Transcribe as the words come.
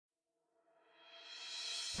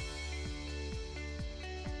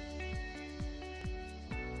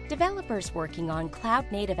Developers working on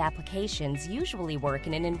cloud-native applications usually work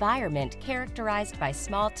in an environment characterized by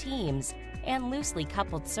small teams and loosely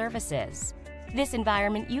coupled services. This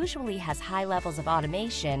environment usually has high levels of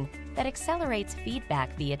automation that accelerates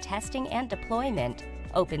feedback via testing and deployment,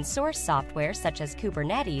 open source software such as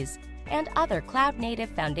Kubernetes, and other cloud-native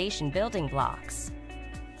foundation building blocks.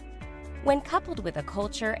 When coupled with a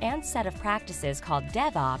culture and set of practices called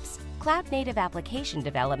DevOps, cloud-native application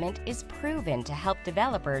development is proven to help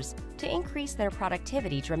developers to increase their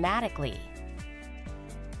productivity dramatically.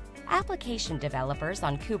 Application developers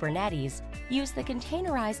on Kubernetes use the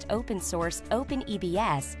containerized open-source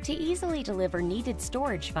OpenEBS to easily deliver needed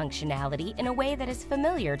storage functionality in a way that is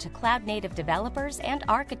familiar to cloud-native developers and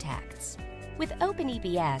architects. With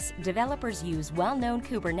OpenEBS, developers use well-known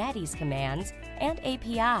Kubernetes commands and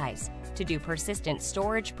APIs to do persistent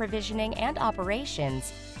storage provisioning and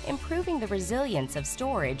operations, improving the resilience of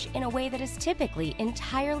storage in a way that is typically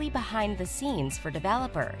entirely behind the scenes for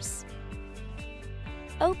developers.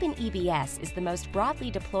 OpenEBS is the most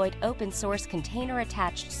broadly deployed open-source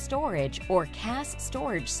container-attached storage or CAS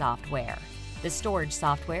storage software. The storage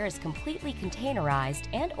software is completely containerized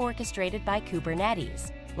and orchestrated by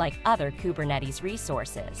Kubernetes, like other Kubernetes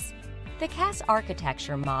resources. The CAS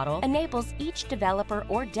architecture model enables each developer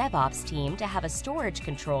or DevOps team to have a storage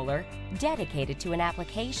controller dedicated to an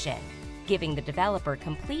application, giving the developer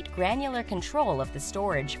complete granular control of the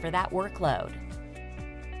storage for that workload.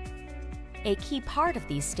 A key part of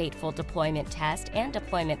these stateful deployment test and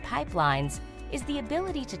deployment pipelines is the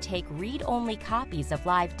ability to take read-only copies of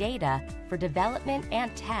live data for development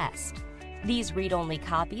and test. These read-only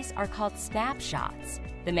copies are called snapshots.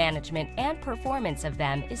 The management and performance of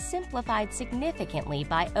them is simplified significantly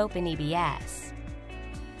by OpenEBS.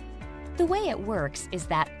 The way it works is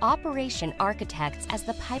that operation architects, as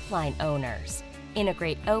the pipeline owners,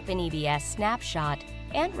 integrate OpenEBS snapshot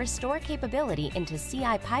and restore capability into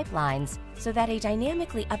CI pipelines so that a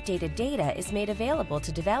dynamically updated data is made available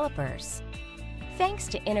to developers. Thanks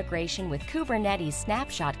to integration with Kubernetes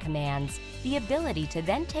snapshot commands, the ability to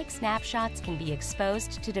then take snapshots can be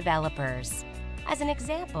exposed to developers. As an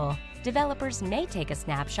example, developers may take a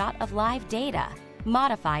snapshot of live data,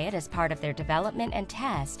 modify it as part of their development and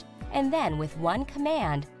test, and then with one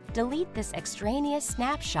command, delete this extraneous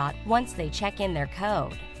snapshot once they check in their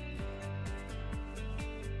code.